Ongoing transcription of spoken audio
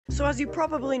So as you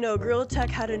probably know, Gorilla Tech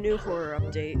had a new horror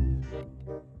update.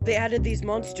 They added these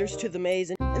monsters to the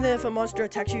maze, and then if a monster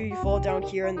attacks you, you fall down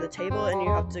here in the table and you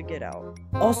have to get out.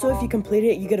 Also, if you complete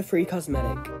it, you get a free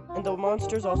cosmetic. And the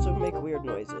monsters also make weird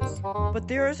noises. But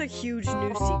there is a huge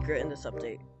new secret in this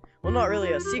update. Well, not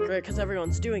really a secret because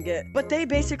everyone's doing it, but they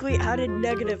basically added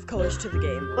negative colors to the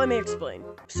game. Let me explain.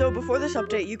 So before this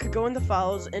update, you could go in the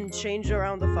files and change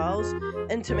around the files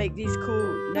and to make these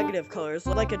cool negative colors,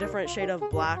 like a different shade of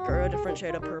black or a different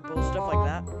shade of purple, stuff like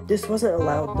that. This wasn't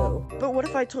allowed though. But what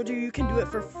if I told you you can do it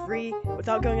for free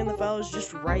without going in the files,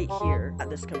 just right here at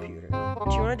this computer?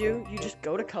 What you want to do, you just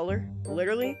go to color.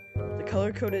 Literally, the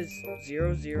color code is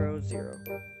 000.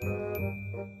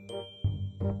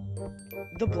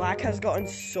 The black has gotten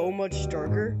so much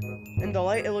darker, and the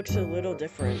light, it looks a little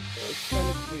different. It's kind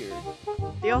of weird.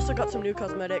 They also got some new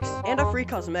cosmetics, and a free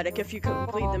cosmetic. If you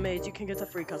complete the maze, you can get a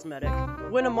free cosmetic.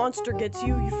 When a monster gets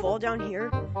you, you fall down here,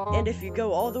 and if you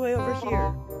go all the way over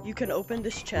here, you can open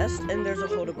this chest, and there's a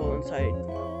holdable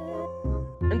inside.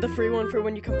 And the free one for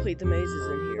when you complete the maze is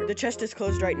in here. The chest is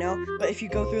closed right now, but if you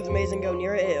go through the maze and go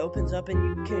near it, it opens up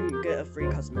and you can get a free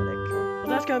cosmetic. Well,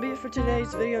 that's gonna be it for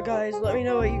today's video, guys. Let me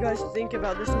know what you guys think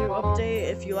about this new update,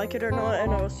 if you like it or not,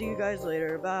 and I will see you guys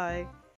later. Bye.